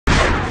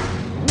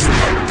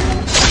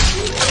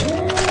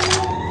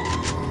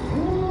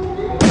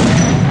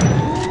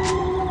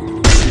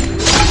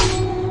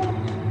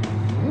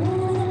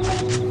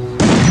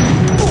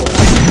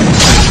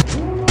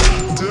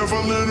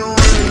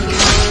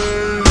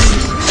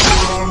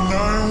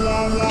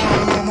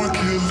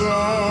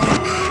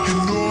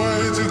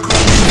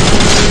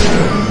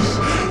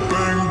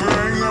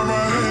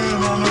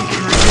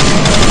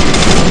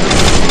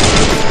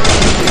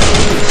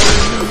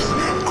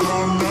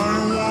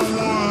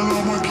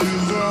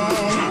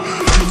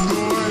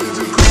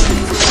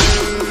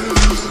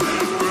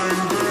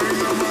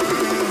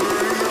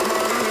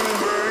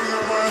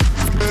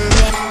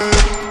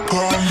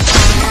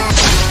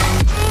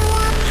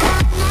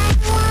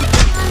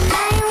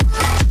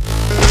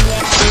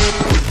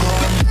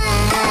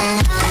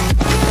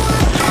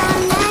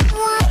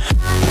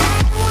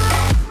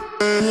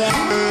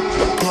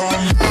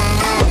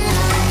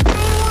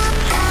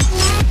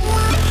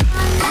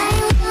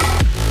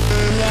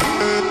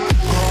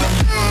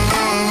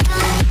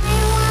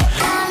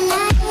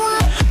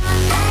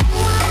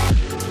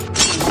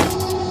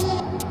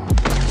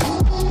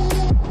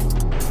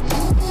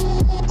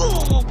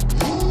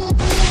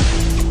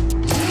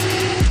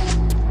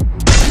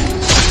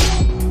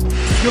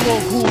You're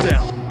on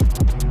cooldown.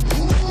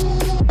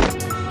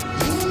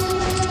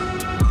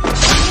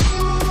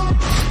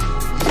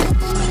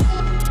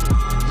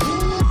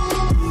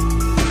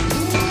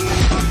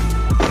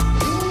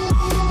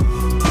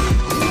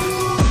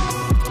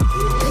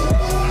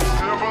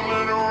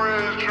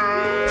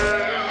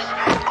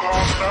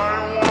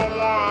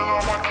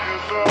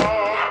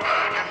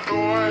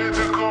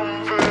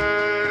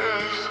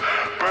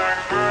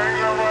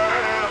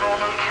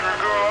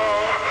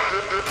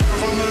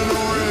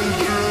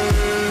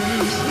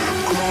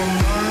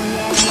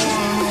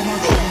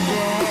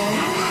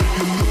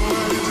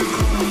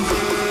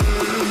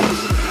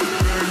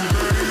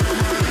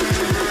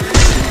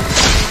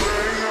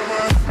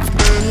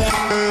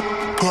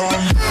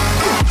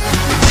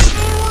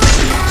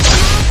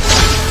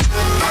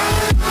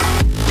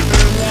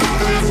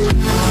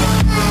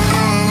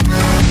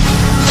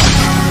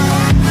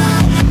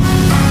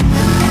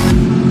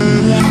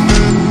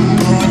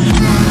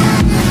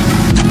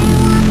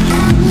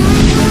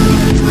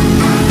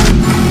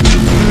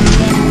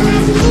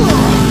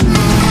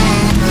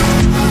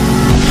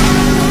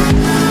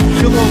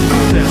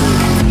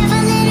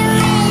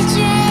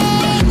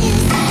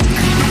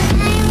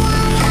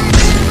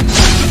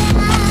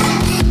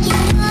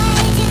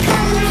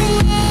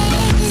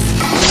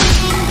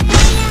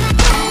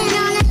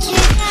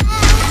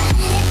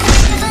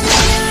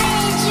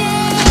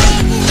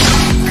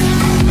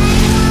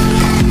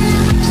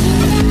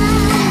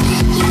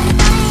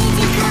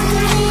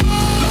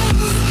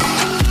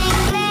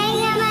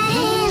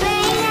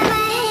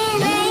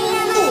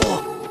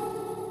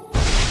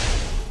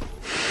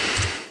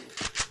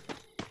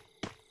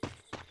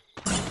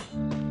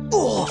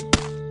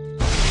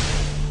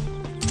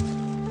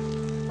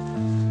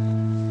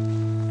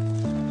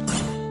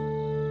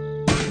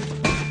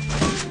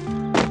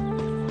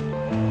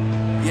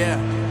 Yeah.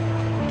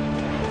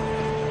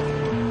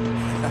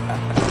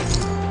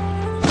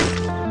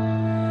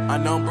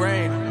 Unknown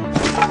Brain.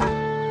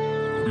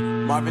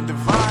 Marvin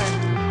Divine.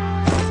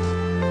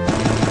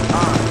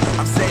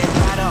 I'm saying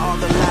bye to all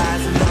the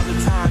lies and all the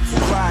times you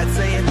cried,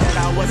 saying that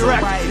I wasn't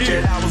right,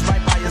 yet I was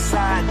right by your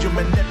side. You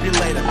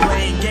manipulator,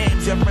 playing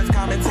games, your friends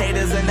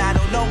commentators, and I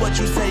don't know what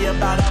you say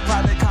about our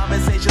private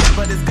conversations,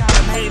 but it's got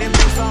them hating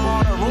based on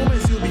all the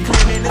rumors you be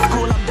claiming. It's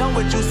cool, I'm done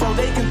with you, so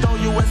they can throw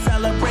you a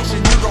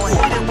celebration. You gon'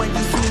 hate it when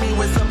you see me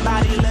with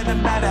somebody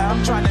living better.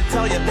 I'm trying to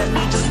tell you that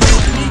me just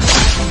doing me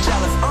got me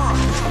jealous.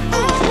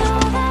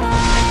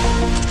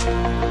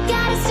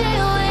 Gotta stay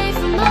away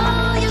from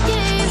all your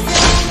games.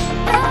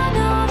 I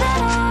know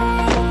that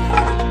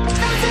I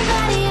found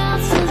somebody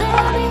else to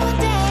love me what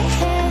they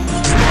had.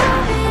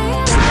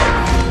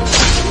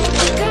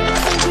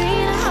 Grass and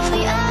green on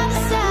the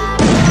other side.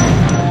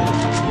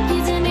 You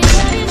did me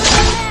dirty for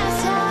the last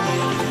time,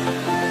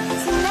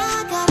 so now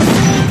I gotta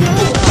say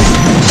goodbye.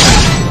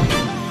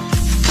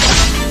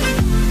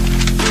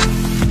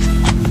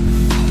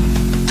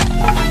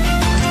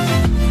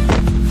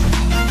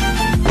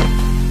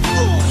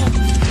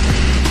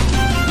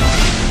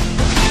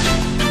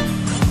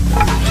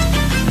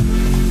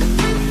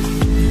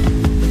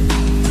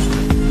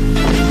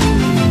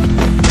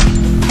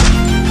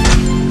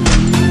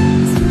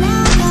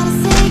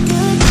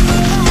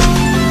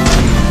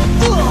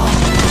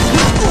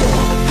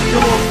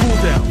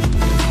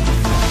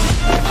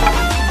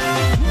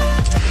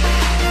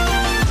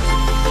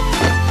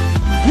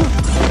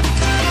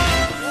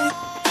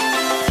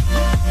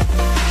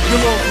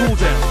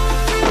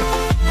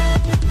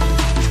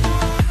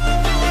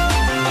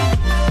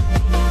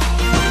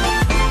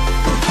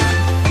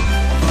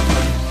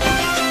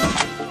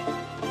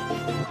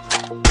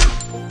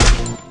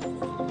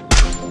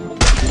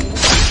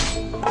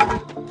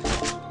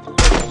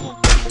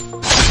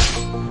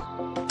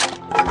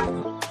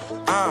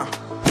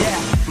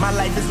 My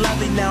life is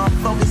lovely now, I'm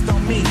focused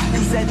on me.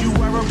 You said you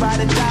were about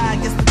to die, I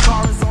guess the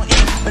car is on E.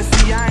 But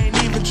see, I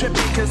ain't even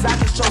tripping, cause I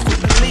just chose to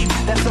believe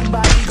that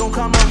somebody gon'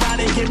 come around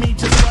and give me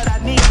just what I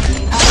need.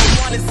 I don't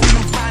wanna see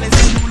you fine and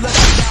see you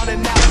looking down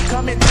and out,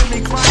 coming to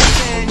me crying,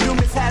 saying you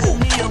miss having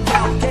me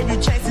around. Gave you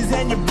chances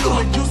and you blew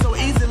it, you so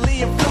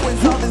easily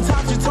influenced. All the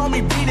times you told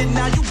me beat it,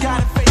 now you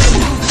gotta face the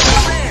music.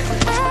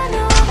 I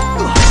know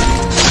that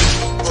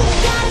I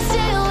gotta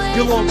stay away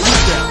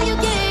from all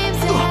your games.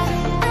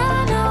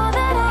 I know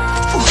that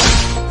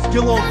I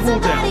You're on cooldown.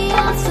 somebody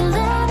else to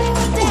love me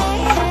what they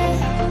had.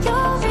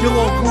 You're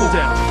on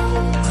cooldown.